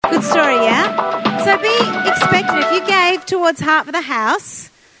Good story, yeah? So be expectant. If you gave towards Heart for the House,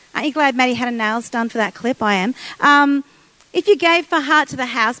 aren't you glad Maddie had her nails done for that clip? I am. If you gave for Heart to the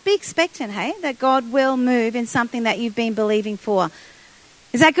House, be expectant, hey, that God will move in something that you've been believing for.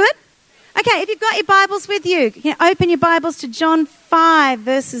 Is that good? Okay, if you've got your Bibles with you, open your Bibles to John 5,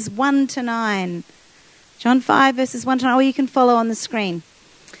 verses 1 to 9. John 5, verses 1 to 9, or you can follow on the screen.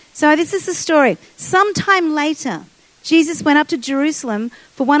 So this is the story. Sometime later, Jesus went up to Jerusalem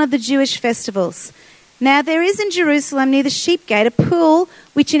for one of the Jewish festivals. Now there is in Jerusalem near the sheep gate a pool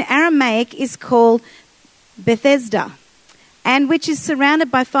which in Aramaic is called Bethesda, and which is surrounded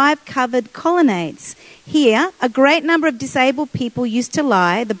by 5 covered colonnades. Here, a great number of disabled people used to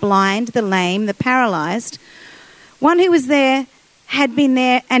lie, the blind, the lame, the paralyzed. One who was there had been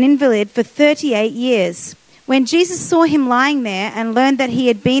there an invalid for 38 years. When Jesus saw him lying there and learned that he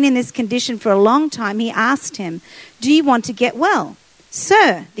had been in this condition for a long time, he asked him, "Do you want to get well?"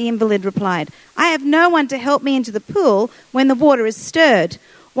 "Sir," the invalid replied, "I have no one to help me into the pool when the water is stirred.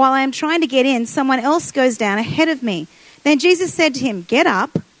 While I am trying to get in, someone else goes down ahead of me." Then Jesus said to him, "Get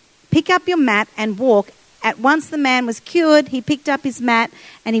up, pick up your mat and walk." At once the man was cured. He picked up his mat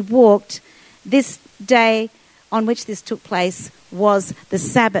and he walked. This day on which this took place was the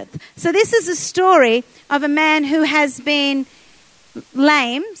Sabbath. So this is a story of a man who has been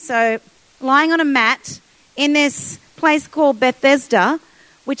lame, so lying on a mat in this place called Bethesda,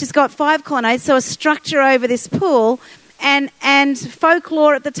 which has got 5 colonnades, so a structure over this pool. And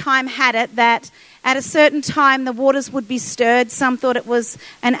folklore at the time had it that at a certain time the waters would be stirred. Some thought it was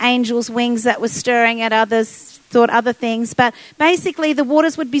an angel's wings that was stirring, at others thought other things. But basically the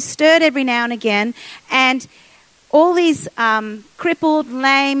waters would be stirred every now and again, and all these crippled,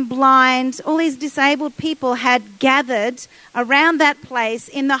 lame, blind, all these disabled people had gathered around that place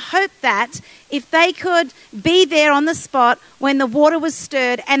in the hope that if they could be there on the spot when the water was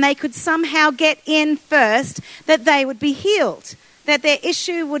stirred and they could somehow get in first, that they would be healed, that their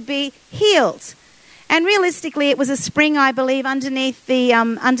issue would be healed. And realistically, it was a spring, I believe, underneath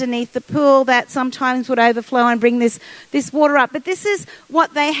the pool that sometimes would overflow and bring this water up. But this is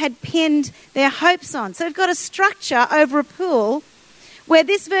what they had pinned their hopes on. So we've got a structure over a pool where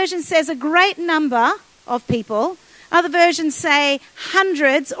this version says a great number of people. Other versions say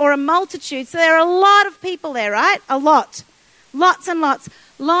hundreds or a multitude. So there are a lot of people there, right? A lot. Lots and lots.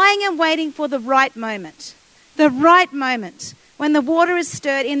 Lying and waiting for the right moment. The right moment. When the water is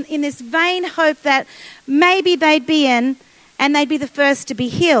stirred in this vain hope that maybe they'd be in and they'd be the first to be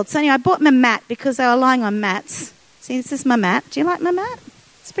healed. So anyway, I bought my mat because they were lying on mats. See, this is my mat. Do you like my mat?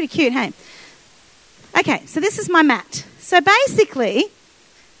 It's pretty cute, hey? Okay, so this is my mat. So basically,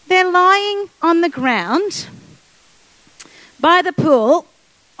 they're lying on the ground by the pool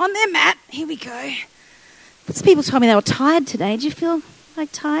on their mat. Here we go. Lots of people told me they were tired today. Do you feel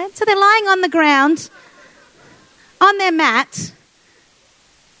like tired? So they're lying on the ground on their mat,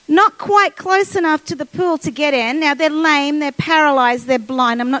 not quite close enough to the pool to get in. Now, they're lame, they're paralyzed, they're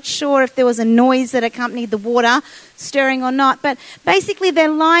blind. I'm not sure if there was a noise that accompanied the water stirring or not, but basically they're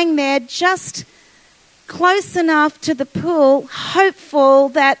lying there just close enough to the pool, hopeful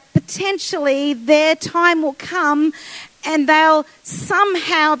that potentially their time will come and they'll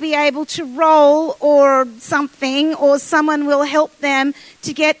somehow be able to roll or something, or someone will help them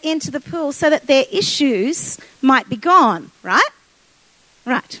to get into the pool so that their issues might be gone, right?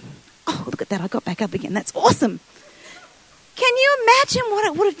 Right. Oh, look at that. I got back up again. That's awesome. Can you imagine what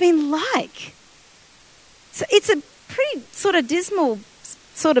it would have been like? So it's a pretty sort of dismal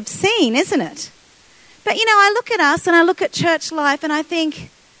sort of scene, isn't it? But, you know, I look at us and I look at church life and I think,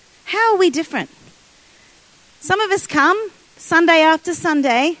 how are we different? Some of us come Sunday after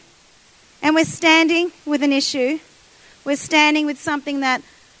Sunday and we're standing with an issue. We're standing with something that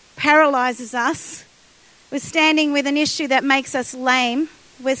paralyzes us. We're standing with an issue that makes us lame.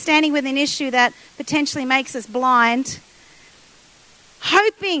 We're standing with an issue that potentially makes us blind,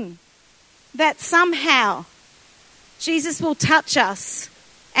 hoping that somehow Jesus will touch us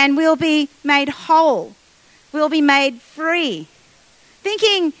and we'll be made whole. We'll be made free.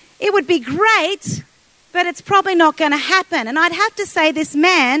 Thinking it would be great, but it's probably not going to happen. And I'd have to say this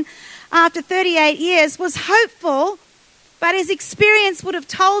man, after 38 years, was hopeful, but his experience would have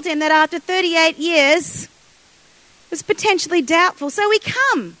told him that after 38 years was potentially doubtful. So we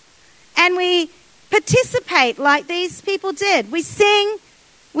come and we participate like these people did. We sing,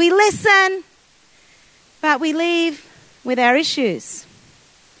 we listen, but we leave with our issues.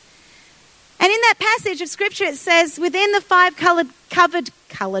 And in that passage of Scripture, it says, within the 5 covered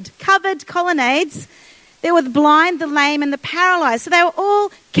colonnades, there were the blind, the lame, and the paralyzed. So they were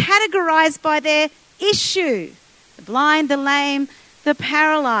all categorized by their issue. The blind, the lame, the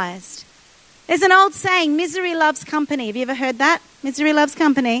paralyzed. There's an old saying, misery loves company. Have you ever heard that? Misery loves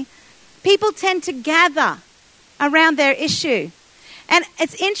company. People tend to gather around their issue. And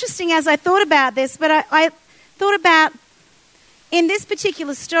it's interesting as I thought about this, but I thought about in this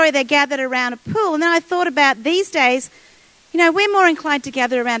particular story, they gathered around a pool. And then I thought about these days, we're more inclined to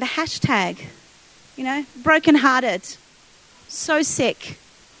gather around a hashtag. Brokenhearted, so sick,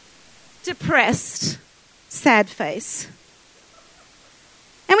 depressed, sad face.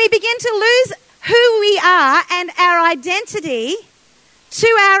 And we begin to lose who we are and our identity to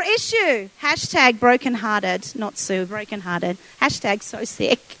our issue. Hashtag brokenhearted, not Sue, brokenhearted. Hashtag so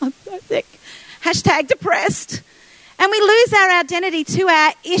sick, I'm so sick. Hashtag depressed. And we lose our identity to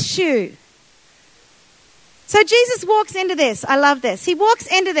our issue. So Jesus walks into this. I love this. He walks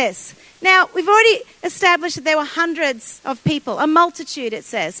into this. Now, we've already established that there were hundreds of people, a multitude, it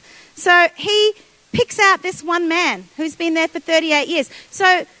says. So he picks out this one man who's been there for 38 years.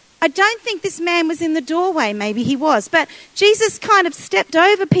 So I don't think this man was in the doorway. Maybe he was. But Jesus kind of stepped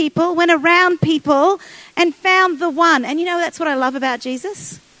over people, went around people, and found the one. And that's what I love about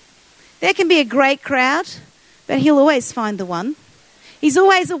Jesus. There can be a great crowd, but he'll always find the one. He's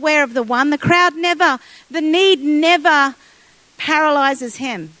always aware of the one. The need never paralyzes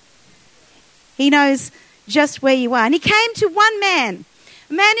him. He knows just where you are. And he came to one man,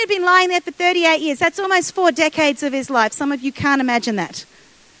 a man who'd been lying there for 38 years. That's almost 4 decades of his life. Some of you can't imagine that.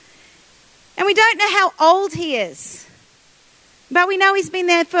 And we don't know how old he is, but we know he's been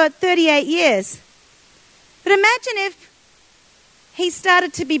there for 38 years. But imagine if he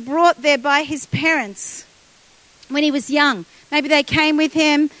started to be brought there by his parents when he was young. Maybe they came with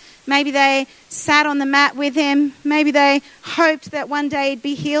him. Maybe they sat on the mat with him. Maybe they hoped that one day he'd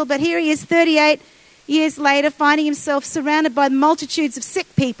be healed. But here he is 38 years later, finding himself surrounded by multitudes of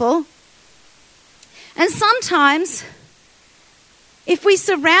sick people. And sometimes, if we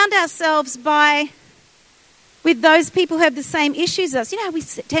surround ourselves with those people who have the same issues as us, we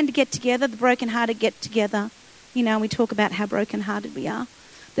tend to get together, the brokenhearted get together. We talk about how brokenhearted we are.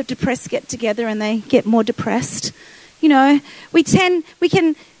 The depressed get together and they get more depressed. We can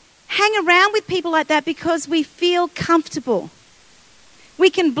hang around with people like that because we feel comfortable. We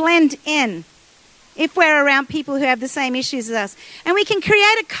can blend in if we're around people who have the same issues as us. And we can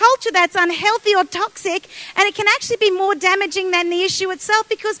create a culture that's unhealthy or toxic, and it can actually be more damaging than the issue itself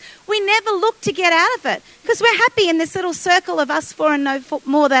because we never look to get out of it. Because we're happy in this little circle of us 4 and no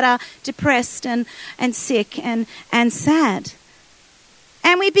more that are depressed and sick and sad.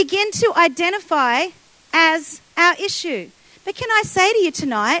 And we begin to identify as our issue. But can I say to you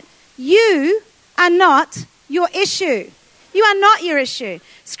tonight, you are not your issue. You are not your issue.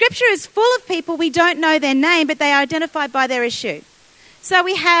 Scripture is full of people, we don't know their name, but they are identified by their issue. So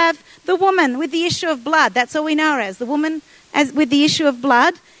we have the woman with the issue of blood. That's all we know her as. The woman with the issue of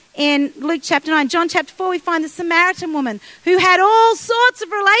blood in Luke chapter 9. John chapter 4, we find the Samaritan woman who had all sorts of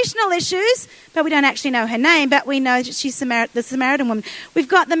relational issues, but we don't actually know her name, but we know she's the Samaritan woman. We've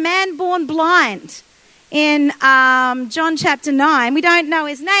got the man born blind in John chapter 9. We don't know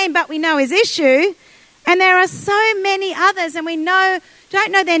his name, but we know his issue. And there are so many others, and we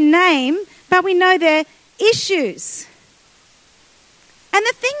don't know their name, but we know their issues. And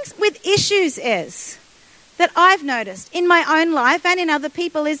the things with issues is that I've noticed in my own life and in other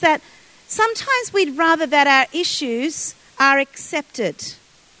people is that sometimes we'd rather that our issues are accepted,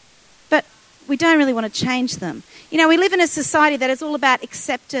 but we don't really want to change them. We live in a society that is all about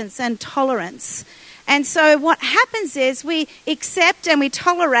acceptance and tolerance. And so what happens is we accept and we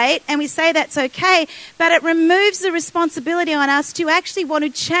tolerate and we say that's okay, but it removes the responsibility on us to actually want to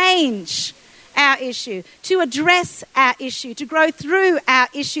change our issue, to address our issue, to grow through our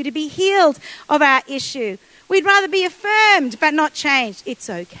issue, to be healed of our issue. We'd rather be affirmed but not changed. It's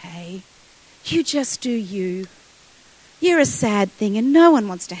okay. You just do you. You're a sad thing and no one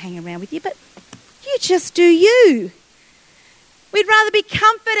wants to hang around with you, but you just do you. We'd rather be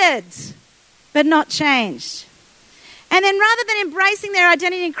comforted but not changed. And then rather than embracing their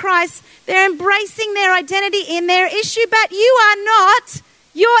identity in Christ, they're embracing their identity in their issue, but you are not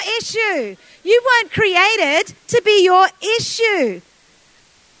your issue. You weren't created to be your issue.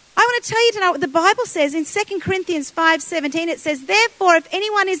 I want to tell you tonight what the Bible says in 2 Corinthians 5:17. It says, therefore, if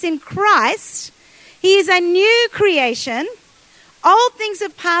anyone is in Christ, he is a new creation. Old things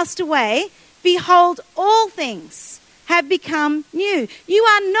have passed away. Behold, all things have become new. You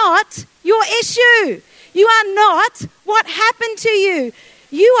are not your issue. You are not what happened to you.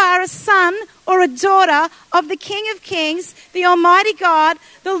 You are a son or a daughter of the King of Kings, the Almighty God,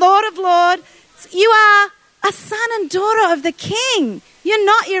 the Lord of Lords. You are a son and daughter of the King. You're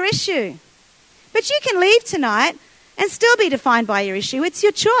not your issue. But you can leave tonight and still be defined by your issue. It's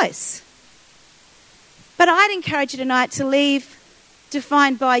your choice. But I'd encourage you tonight to leave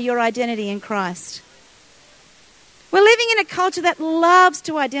defined by your identity in Christ. We're living in a culture that loves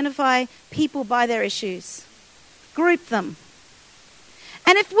to identify people by their issues, group them.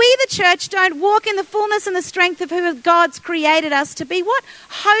 And if we, the church, don't walk in the fullness and the strength of who God's created us to be, what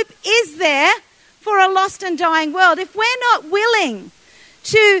hope is there for a lost and dying world? If we're not willing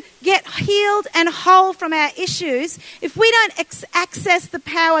to get healed and whole from our issues, if we don't access the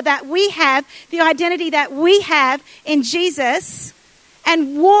power that we have, the identity that we have in Jesus,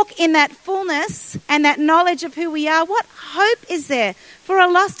 and walk in that fullness and that knowledge of who we are, what hope is there for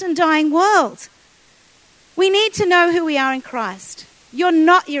a lost and dying world? We need to know who we are in Christ. You're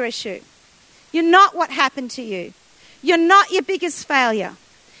not your issue. You're not what happened to you. You're not your biggest failure.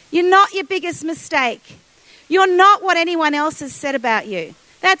 You're not your biggest mistake. You're not what anyone else has said about you.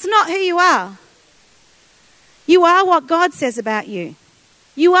 That's not who you are. You are what God says about you.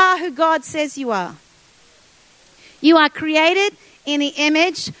 You are who God says you are. You are created in the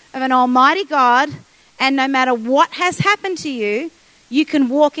image of an almighty God, and no matter what has happened to you, you can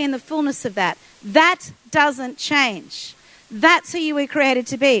walk in the fullness of that. That doesn't change. That's who you were created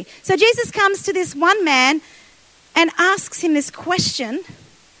to be. So Jesus comes to this one man and asks him this question.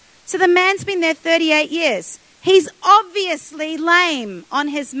 So the man's been there 38 years. He's obviously lame on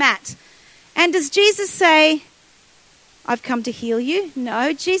his mat. And does Jesus say, I've come to heal you?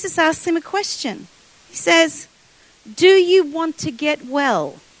 No, Jesus asks him a question. He says, do you want to get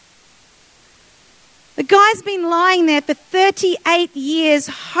well? The guy's been lying there for 38 years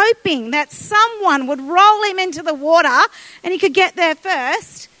hoping that someone would roll him into the water and he could get there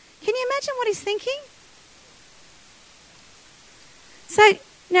first. Can you imagine what he's thinking? So,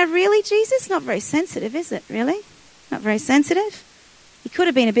 now really, Jesus? Not very sensitive, is it, really? Not very sensitive. He could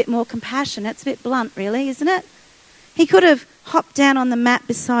have been a bit more compassionate. It's a bit blunt, really, isn't it? He could have hopped down on the mat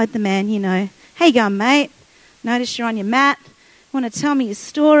beside the man, you know. Hey, you going, mate? Notice you're on your mat. Want to tell me your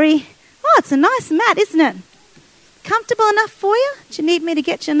story? Oh, it's a nice mat, isn't it? Comfortable enough for you? Do you need me to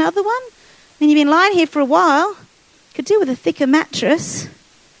get you another one? I mean, you've been lying here for a while. Could do with a thicker mattress.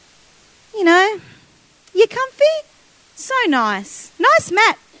 You know, you comfy? So nice. Nice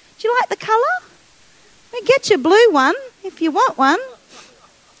mat. Do you like the colour? We'll get you a blue one if you want one.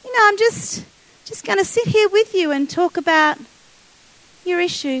 You know, I'm just going to sit here with you and talk about your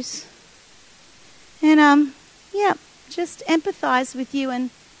issues. And, just empathise with you and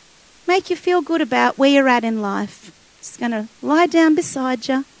make you feel good about where you're at in life. Just going to lie down beside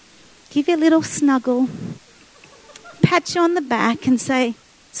you, give you a little snuggle, pat you on the back and say,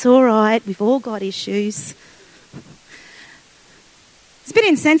 it's all right, we've all got issues. It's a bit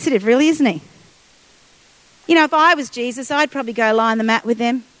insensitive, really, isn't he? You know, if I was Jesus, I'd probably go lie on the mat with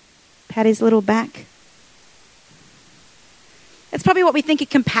him, pat his little back. That's probably what we think a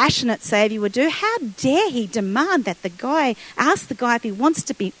compassionate Saviour would do. How dare he demand that ask the guy if he wants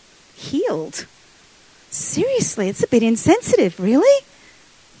to be healed? Seriously, it's a bit insensitive, really.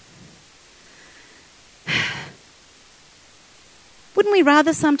 Wouldn't we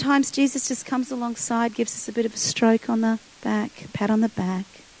rather sometimes Jesus just comes alongside, gives us a bit of a stroke on the back, pat on the back,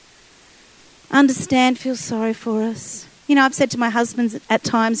 understand, feel sorry for us? You know, I've said to my husband at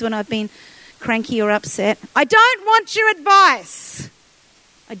times when I've been cranky or upset, I don't want your advice.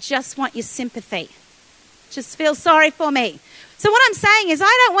 I just want your sympathy. Just feel sorry for me. So what I'm saying is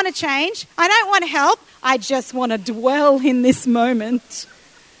I don't want to change. I don't want to help. I just want to dwell in this moment.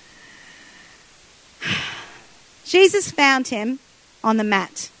 Jesus found him on the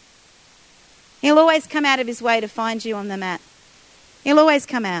mat. He'll always come out of his way to find you on the mat. He'll always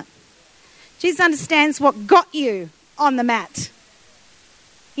come out. Jesus understands what got you on the mat.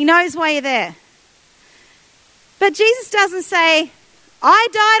 He knows why you're there. But Jesus doesn't say, I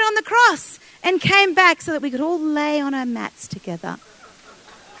died on the cross and came back so that we could all lay on our mats together.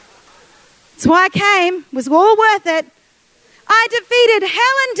 That's why I came. It was all worth it. I defeated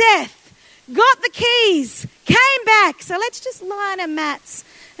hell and death, got the keys, came back. So let's just lie on our mats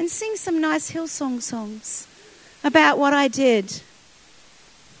and sing some nice Hillsong songs about what I did.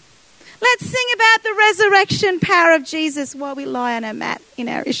 Let's sing about the resurrection power of Jesus while we lie on our mat in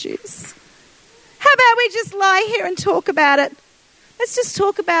our issues. How about we just lie here and talk about it? Let's just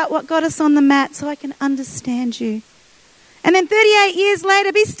talk about what got us on the mat so I can understand you. And then 38 years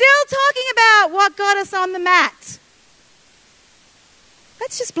later, be still talking about what got us on the mat.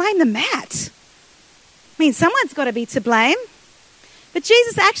 Let's just blame the mat. I mean, someone's got to be to blame. But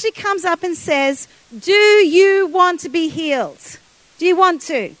Jesus actually comes up and says, do you want to be healed? Do you want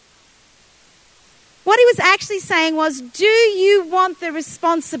to? What he was actually saying was, do you want the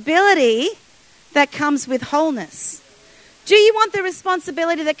responsibility that comes with wholeness? Do you want the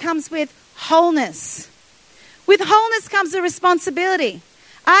responsibility that comes with wholeness? With wholeness comes the responsibility.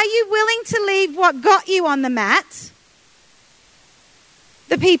 Are you willing to leave what got you on the mat,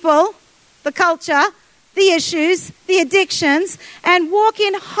 the people, the culture, the issues, the addictions, and walk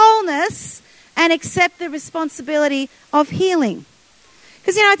in wholeness and accept the responsibility of healing?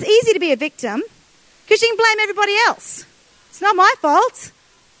 Because, it's easy to be a victim because you can blame everybody else. It's not my fault.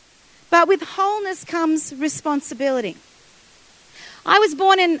 But with wholeness comes responsibility. I was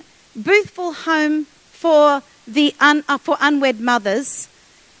born in Boothville Home for unwed mothers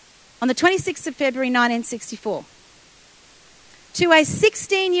on the 26th of February 1964 to a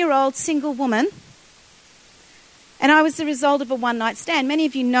 16-year-old single woman, and I was the result of a one-night stand. Many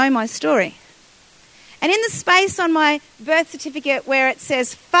of you know my story. And in the space on my birth certificate where it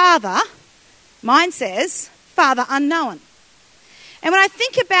says father, mine says father unknown. And when I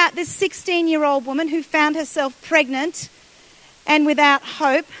think about this 16-year-old woman who found herself pregnant and without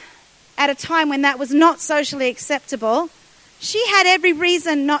hope at a time when that was not socially acceptable, she had every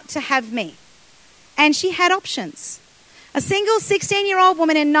reason not to have me. And she had options. A single 16-year-old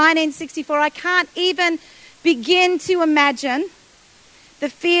woman in 1964, I can't even begin to imagine the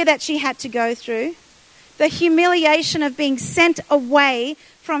fear that she had to go through, the humiliation of being sent away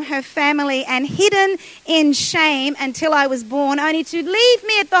from her family and hidden in shame until I was born, only to leave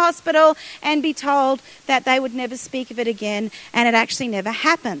me at the hospital and be told that they would never speak of it again, and it actually never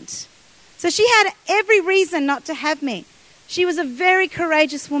happened. So she had every reason not to have me. She was a very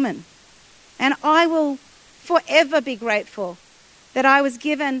courageous woman, and I will forever be grateful that I was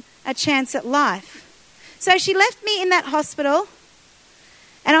given a chance at life. So she left me in that hospital,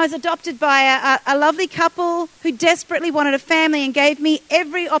 and I was adopted by a lovely couple who desperately wanted a family and gave me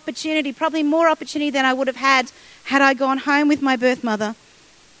every opportunity, probably more opportunity than I would have had I gone home with my birth mother.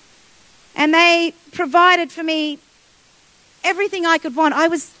 And they provided for me everything I could want. I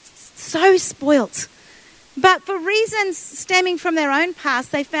was so spoilt. But for reasons stemming from their own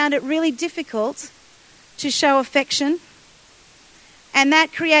past, they found it really difficult to show affection. And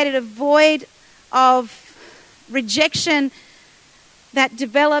that created a void of rejection that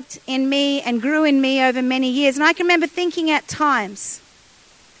developed in me and grew in me over many years. And I can remember thinking at times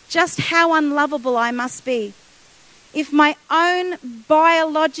just how unlovable I must be if my own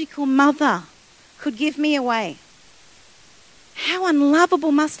biological mother could give me away. How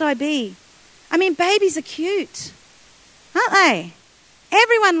unlovable must I be? I mean, babies are cute, aren't they?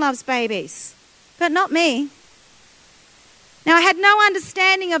 Everyone loves babies, but not me. Now, I had no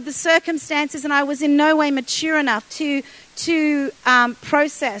understanding of the circumstances, and I was in no way mature enough to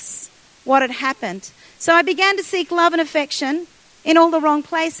process what had happened. So I began to seek love and affection in all the wrong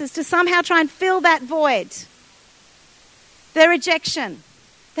places to somehow try and fill that void. The rejection,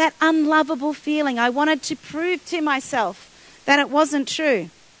 that unlovable feeling. I wanted to prove to myself that it wasn't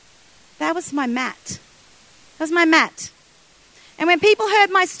true. That was my mat. That was my mat. And when people heard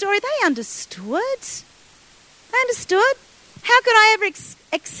my story, they understood. They understood. How could I ever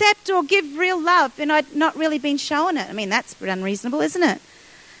accept or give real love and I'd not really been shown it? I mean, that's unreasonable, isn't it?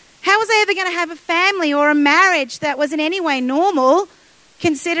 How was I ever going to have a family or a marriage that was in any way normal,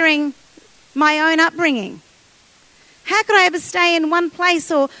 considering my own upbringing? How could I ever stay in one place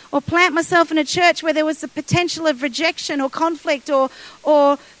or plant myself in a church where there was the potential of rejection or conflict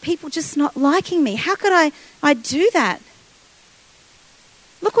or people just not liking me? How could I do that?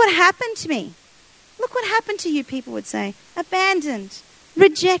 Look what happened to me. Look what happened to you, people would say. Abandoned,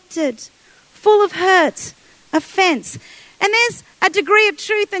 rejected, full of hurt, offense. And there's a degree of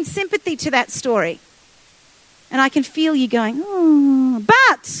truth and sympathy to that story. And I can feel you going, oh.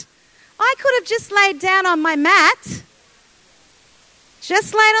 But I could have just laid down on my mat,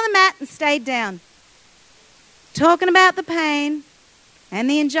 just laid on the mat and stayed down, talking about the pain and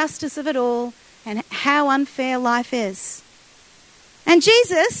the injustice of it all and how unfair life is. And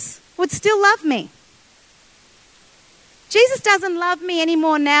Jesus would still love me. Jesus doesn't love me any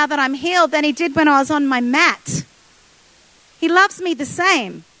more now that I'm healed than he did when I was on my mat. He loves me the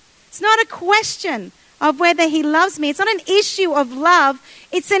same. It's not a question of whether he loves me. It's not an issue of love.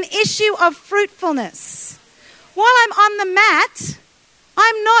 It's an issue of fruitfulness. While I'm on the mat,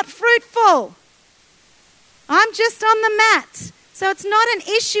 I'm not fruitful. I'm just on the mat. So it's not an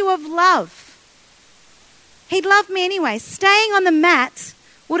issue of love. He'd love me anyway. Staying on the mat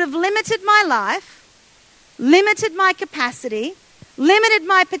would have limited my life, limited my capacity, limited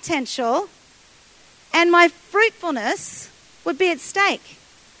my potential, and my fruitfulness would be at stake.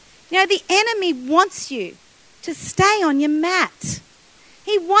 You know, the enemy wants you to stay on your mat.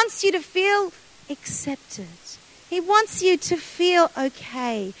 He wants you to feel accepted. He wants you to feel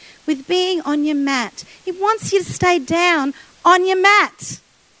okay with being on your mat. He wants you to stay down on your mat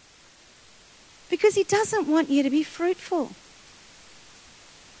because he doesn't want you to be fruitful.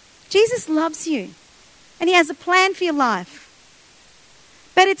 Jesus loves you and he has a plan for your life.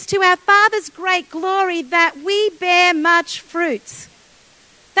 But it's to our Father's great glory that we bear much fruit.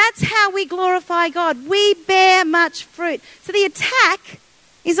 That's how we glorify God. We bear much fruit. So the attack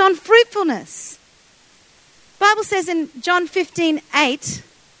is on fruitfulness. The Bible says in John 15:8,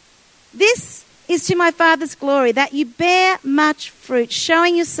 this is to my Father's glory, that you bear much fruit,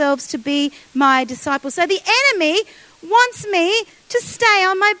 showing yourselves to be my disciples. So the enemy wants me to stay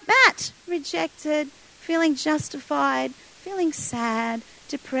on my mat, rejected, feeling justified, feeling sad,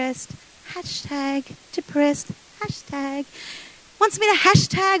 depressed, depressed, wants me to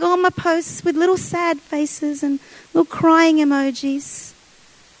hashtag all my posts with little sad faces and little crying emojis.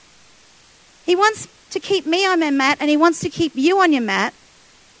 He wants to keep me on my mat and he wants to keep you on your mat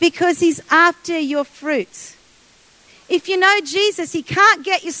because he's after your fruit. If you know Jesus, he can't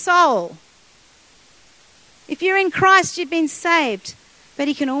get your soul. If you're in Christ, you've been saved, but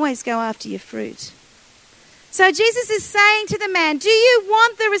he can always go after your fruit. So Jesus is saying to the man, do you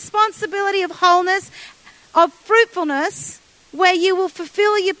want the responsibility of wholeness, of fruitfulness, where you will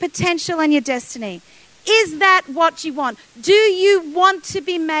fulfill your potential and your destiny? Is that what you want? Do you want to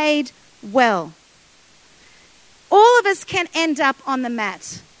be made well? All of us can end up on the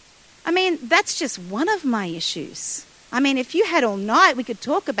mat. I mean, that's just one of my issues. I mean, if you had all night, we could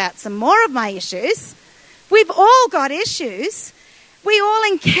talk about some more of my issues. We've all got issues. We all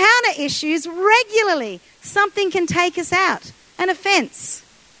encounter issues regularly. Something can take us out. An offense,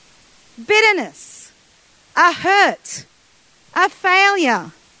 bitterness, a hurt, a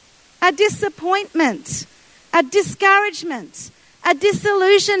failure, a disappointment, a discouragement, a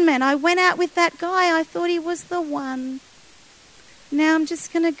disillusionment. I went out with that guy. I thought he was the one. Now I'm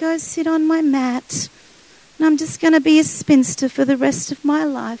just going to go sit on my mat. And I'm just going to be a spinster for the rest of my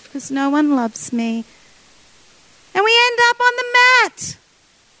life because no one loves me. And we end up on the mat.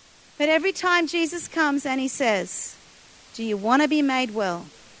 But every time Jesus comes and he says, do you want to be made well?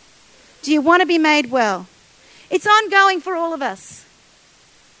 Do you want to be made well? It's ongoing for all of us.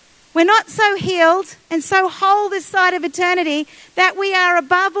 We're not so healed and so whole this side of eternity that we are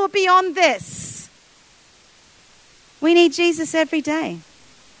above or beyond this. We need Jesus every day.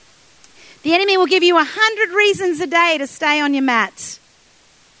 The enemy will give you 100 reasons a day to stay on your mat.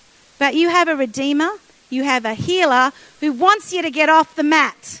 But you have a Redeemer, you have a healer who wants you to get off the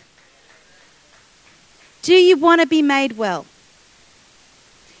mat. Do you want to be made well?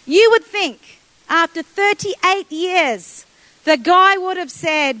 You would think after 38 years, the guy would have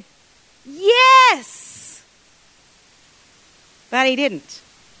said, yes. But he didn't.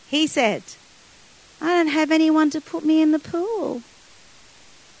 He said, I don't have anyone to put me in the pool.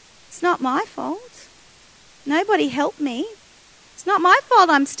 It's not my fault. Nobody helped me. It's not my fault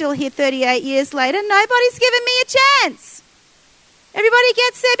I'm still here 38 years later. Nobody's given me a chance. Everybody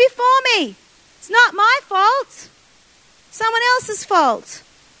gets there before me. It's not my fault. Someone else's fault.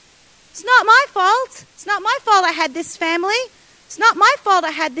 It's not my fault. It's not my fault I had this family. It's not my fault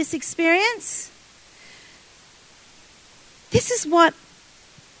I had this experience. This is what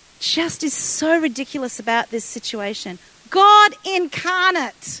just is so ridiculous about this situation. God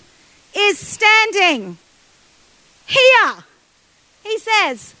incarnate is standing here. He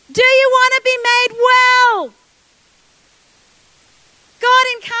says, do you want to be made well? God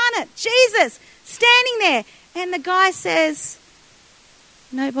incarnate, Jesus, standing there. And the guy says,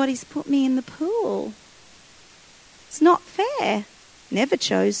 nobody's put me in the pool. It's not fair. Never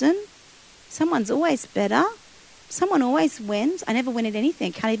chosen. Someone's always better. Someone always wins. I never win at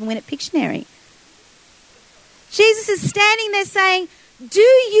anything. Can't even win at Pictionary. Jesus is standing there saying, do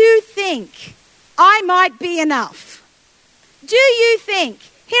you think I might be enough? Do you think,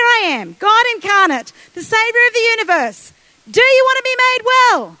 here I am, God incarnate, the Saviour of the universe. Do you want to be made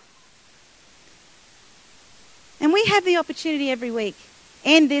well? And we have the opportunity every week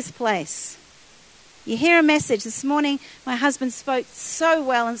in this place. You hear a message. This morning, my husband spoke so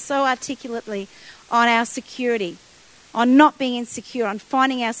well and so articulately on our security, on not being insecure, on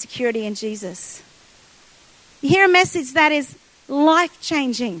finding our security in Jesus. You hear a message that is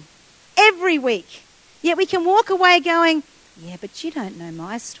life-changing every week. Yet we can walk away going, yeah, but you don't know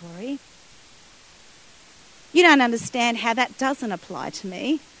my story. You don't understand how that doesn't apply to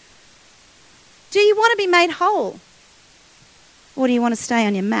me. Do you want to be made whole? Or do you want to stay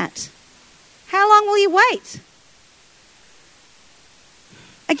on your mat? How long will you wait?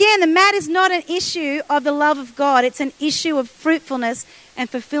 Again, the mat is not an issue of the love of God. It's an issue of fruitfulness and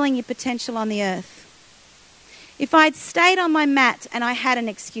fulfilling your potential on the earth. if I'd stayed on my mat and I had an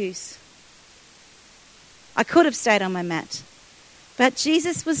excuse. I could have stayed on my mat. But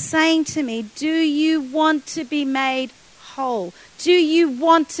Jesus was saying to me, do you want to be made whole? Do you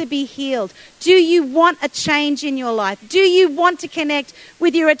want to be healed? Do you want a change in your life? Do you want to connect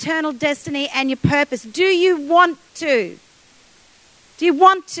with your eternal destiny and your purpose? Do you want to? Do you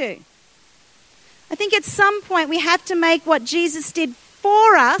want to? I think at some point we have to make what Jesus did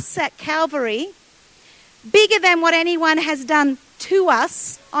for us at Calvary bigger than what anyone has done to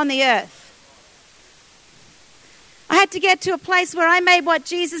us on the earth. I had to get to a place where I made what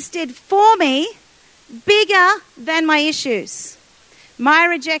Jesus did for me bigger than my issues, my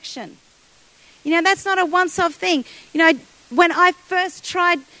rejection. That's not a once-off thing. When I first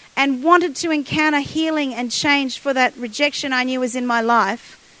tried and wanted to encounter healing and change for that rejection I knew was in my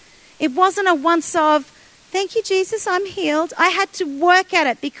life, it wasn't a once-off, thank you, Jesus, I'm healed. I had to work at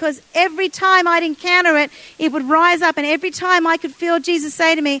it because every time I'd encounter it, it would rise up. And every time I could feel Jesus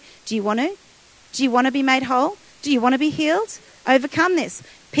say to me, do you want to? Do you want to be made whole? Do you want to be healed? Overcome this.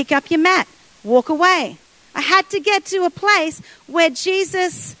 Pick up your mat. Walk away. I had to get to a place where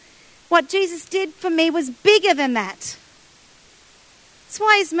what Jesus did for me was bigger than that. That's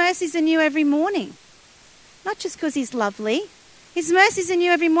why his mercies are new every morning. Not just because he's lovely. His mercies are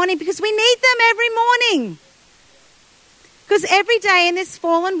new every morning because we need them every morning. Because every day in this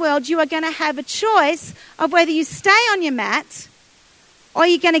fallen world, you are going to have a choice of whether you stay on your mat or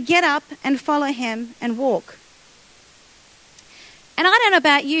you're going to get up and follow him and walk. And I don't know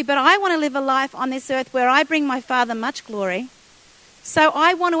about you, but I want to live a life on this earth where I bring my Father much glory. So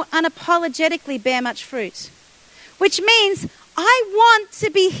I want to unapologetically bear much fruit. Which means I want to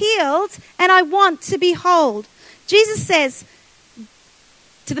be healed and I want to be whole. Jesus says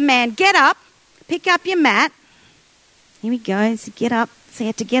to the man, get up, pick up your mat. Here we go. So get up. So he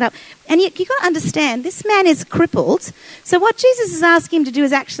had to get up. And you've got to understand, this man is crippled. So what Jesus is asking him to do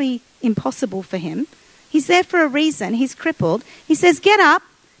is actually impossible for him. He's there for a reason. He's crippled. He says, get up,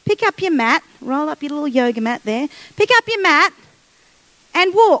 pick up your mat, roll up your little yoga mat there, pick up your mat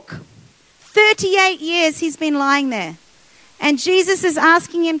and walk. 38 years he's been lying there. And Jesus is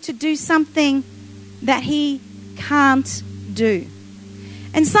asking him to do something that he can't do.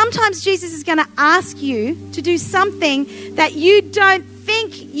 And sometimes Jesus is going to ask you to do something that you don't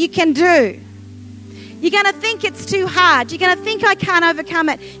think you can do. You're going to think it's too hard. You're going to think I can't overcome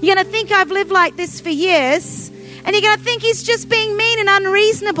it. You're going to think I've lived like this for years. And you're going to think he's just being mean and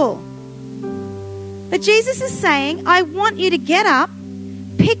unreasonable. But Jesus is saying, I want you to get up,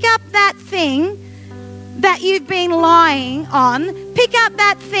 pick up that thing that you've been lying on, pick up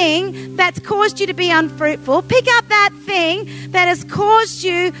that thing that's caused you to be unfruitful, pick up that thing that has caused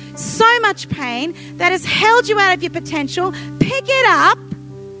you so much pain, that has held you out of your potential, pick it up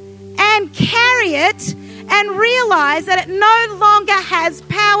and carry it and realize that it no longer has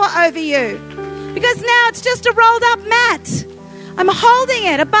power over you. Because now it's just a rolled up mat. I'm holding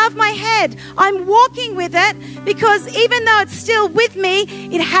it above my head. I'm walking with it because even though it's still with me,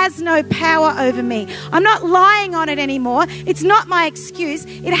 it has no power over me. I'm not lying on it anymore. It's not my excuse.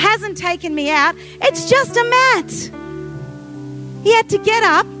 It hasn't taken me out. It's just a mat. He had to get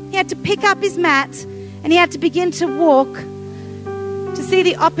up. He had to pick up his mat and he had to begin to walk to see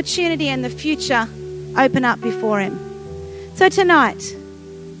the opportunity and the future open up before him. So tonight,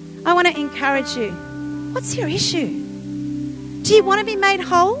 I want to encourage you. What's your issue? Do you want to be made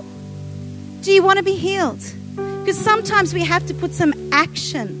whole? Do you want to be healed? Because sometimes we have to put some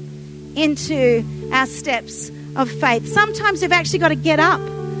action into our steps of faith. Sometimes we've actually got to get up.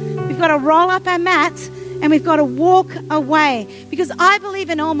 We've got to roll up our mat and we've got to walk away. Because I believe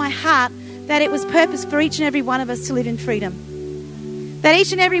in all my heart that it was purpose for each and every one of us to live in freedom. That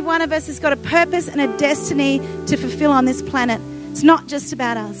each and every one of us has got a purpose and a destiny to fulfill on this planet. It's not just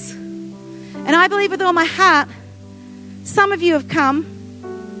about us. And I believe with all my heart, some of you have come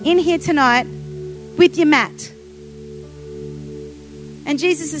in here tonight with your mat. And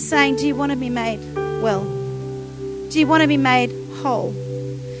Jesus is saying, do you want to be made well? Do you want to be made whole?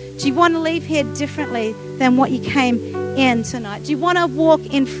 Do you want to leave here differently than what you came in tonight? Do you want to walk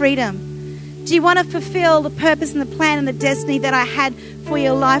in freedom? Do you want to fulfill the purpose and the plan and the destiny that I had for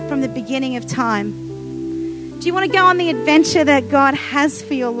your life from the beginning of time? Do you want to go on the adventure that God has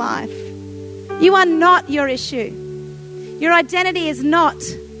for your life? You are not your issue. Your identity is not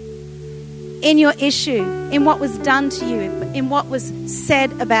in your issue, in what was done to you, in what was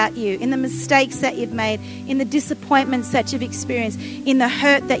said about you, in the mistakes that you've made, in the disappointments that you've experienced, in the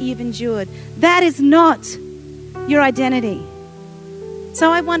hurt that you've endured. That is not your identity.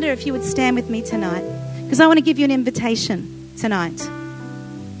 So I wonder if you would stand with me tonight, because I want to give you an invitation tonight.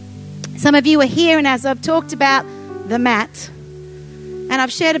 Some of you are here, and as I've talked about the mat, and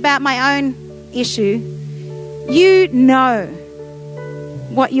I've shared about my own issue, you know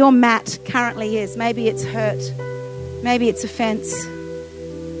what your mat currently is. Maybe it's hurt. Maybe it's offense.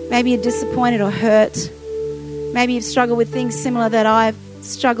 Maybe you're disappointed or hurt. Maybe you've struggled with things similar that I've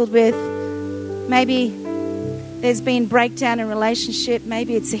struggled with. Maybe there's been breakdown in relationship.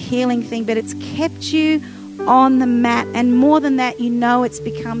 Maybe it's a healing thing, but it's kept you on the mat. And more than that, you know it's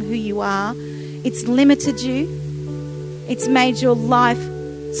become who you are. It's limited you. It's made your life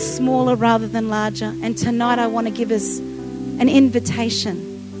smaller rather than larger. And tonight I want to give us an invitation.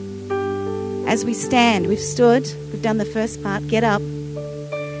 As we stand, we've stood, we've done the first part, get up.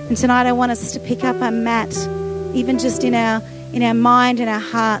 And tonight I want us to pick up our mat, even just in our mind and our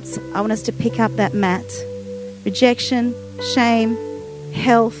hearts. I want us to pick up that mat. Rejection, shame,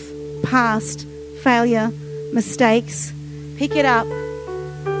 health, past, failure, mistakes. Pick it up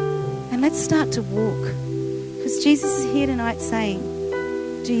and let's start to walk. Because Jesus is here tonight saying,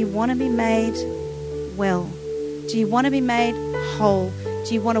 do you want to be made well? Do you want to be made whole?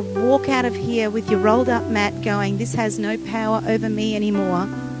 Do you want to walk out of here with your rolled up mat going, this has no power over me anymore?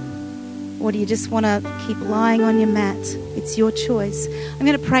 Or do you just want to keep lying on your mat? It's your choice. I'm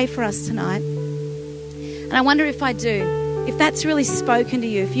going to pray for us tonight. And I wonder if if that's really spoken to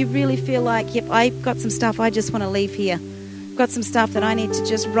you, if you really feel like, yep, I've got some stuff I just want to leave here. I've got some stuff that I need to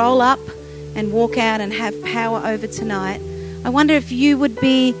just roll up and walk out and have power over tonight. I wonder if you would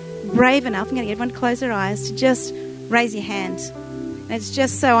be brave enough, I'm going to get everyone to close their eyes, to just raise your hand. And it's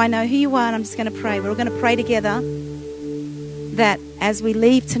just so I know who you are, and I'm just going to pray. We're all going to pray together that as we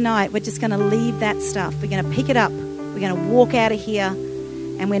leave tonight, we're just going to leave that stuff. We're going to pick it up. We're going to walk out of here,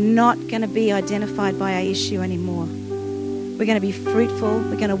 and we're not going to be identified by our issue anymore. We're going to be fruitful.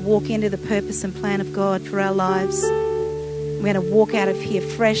 We're going to walk into the purpose and plan of God for our lives. We're going to walk out of here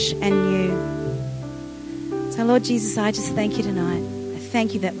fresh and new. So, Lord Jesus, I just thank you tonight. I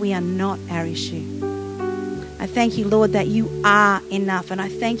thank you that we are not our issue. I thank you, Lord, that you are enough. And I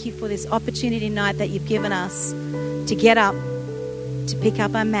thank you for this opportunity tonight that you've given us to get up, to pick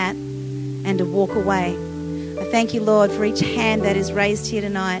up our mat, and to walk away. I thank you, Lord, for each hand that is raised here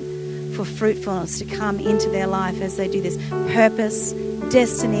tonight for fruitfulness to come into their life as they do this. Purpose,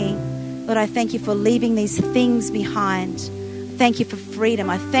 destiny. Lord, I thank you for leaving these things behind. I thank you for freedom.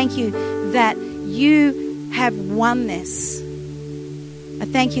 I thank you that you have won this. I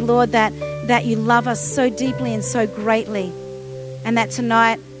thank you, Lord, that you love us so deeply and so greatly. And that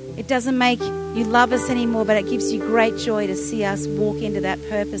tonight, it doesn't make you love us anymore, but it gives you great joy to see us walk into that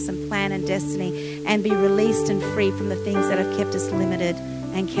purpose and plan and destiny and be released and free from the things that have kept us limited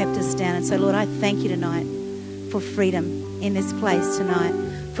and kept us down. And so, Lord, I thank you tonight for freedom in this place tonight,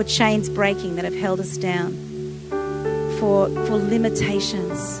 for chains breaking that have held us down, for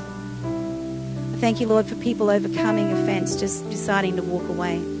limitations. I thank you, Lord, for people overcoming offense, just deciding to walk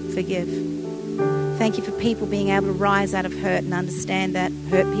away, forgive. Thank you for people being able to rise out of hurt and understand that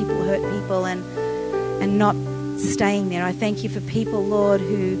hurt people and not staying there. I thank you for people, Lord,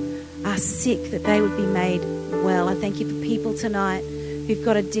 who are sick, that they would be made well. I thank you for people tonight who've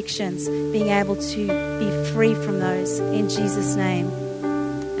got addictions, being able to be free from those in Jesus' name.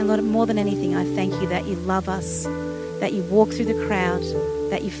 And Lord, more than anything, I thank you that you love us, that you walk through the crowd,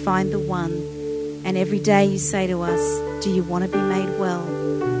 that you find the one. And every day you say to us, do you want to be made well?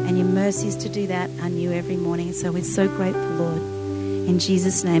 And your mercies to do that are new every morning. And so we're so grateful, Lord, in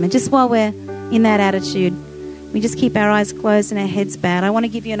Jesus' name. And just while we're in that attitude, we just keep our eyes closed and our heads bowed. I want to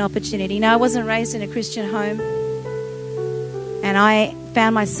give you an opportunity. Now, I wasn't raised in a Christian home, and I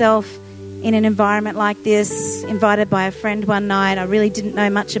found myself in an environment like this, invited by a friend one night. I really didn't know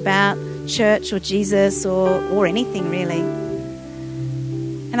much about church or Jesus or anything really.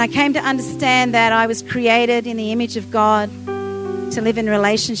 And I came to understand that I was created in the image of God, to live in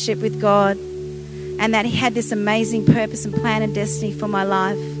relationship with God, and that He had this amazing purpose and plan and destiny for my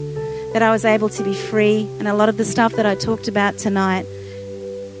life, that I was able to be free, and a lot of the stuff that I talked about tonight.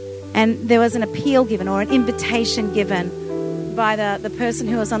 And there was an appeal given, or an invitation given by the person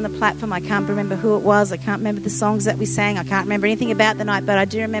who was on the platform. I can't remember who it was. I can't remember the songs that we sang. I can't remember anything about the night, but I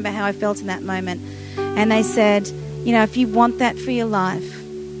do remember how I felt in that moment. And they said, you know, if you want that for your life,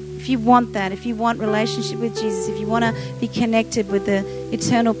 if you want that, if you want relationship with Jesus, if you want to be connected with the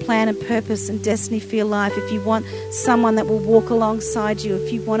eternal plan and purpose and destiny for your life, if you want someone that will walk alongside you,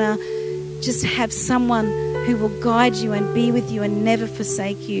 if you want to just have someone who will guide you and be with you and never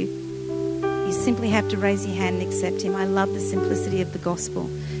forsake you, you simply have to raise your hand and accept Him. I love the simplicity of the gospel.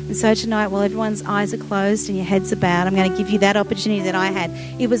 And so tonight, while everyone's eyes are closed and your heads are bowed, I'm going to give you that opportunity that I had.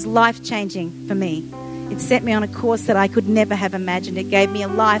 It was life-changing for me. It set me on a course that I could never have imagined. It gave me a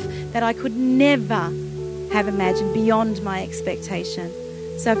life that I could never have imagined, beyond my expectation.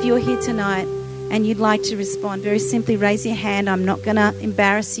 So if you're here tonight and you'd like to respond, very simply raise your hand. I'm not going to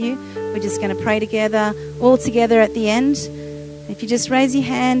embarrass you. We're just going to pray together, all together at the end. If you just raise your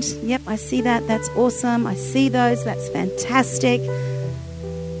hand, yep, I see that. That's awesome. I see those. That's fantastic.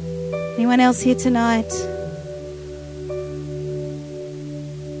 Anyone else here tonight?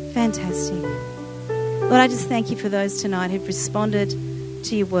 Fantastic. Lord, I just thank you for those tonight who've responded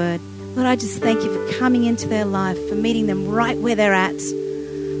to your word. Lord, I just thank you for coming into their life, for meeting them right where they're at.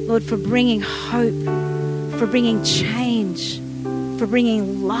 Lord, for bringing hope, for bringing change, for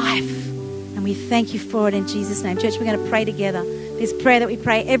bringing life. And we thank you for it in Jesus' name. Church, we're going to pray together this prayer that we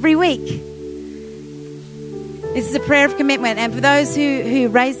pray every week. This is a prayer of commitment. And for those who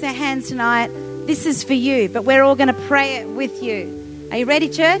raise their hands tonight, this is for you. But we're all going to pray it with you. Are you ready,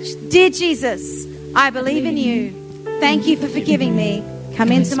 church? Dear Jesus, I believe in you. Thank you for forgiving me.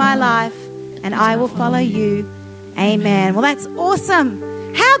 Come into my life and I will follow you. Amen. Well, that's awesome.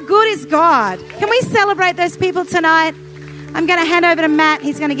 How good is God? Can we celebrate those people tonight? I'm going to hand over to Matt.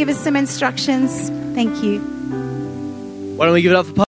 He's going to give us some instructions. Thank you. Why don't we give it up for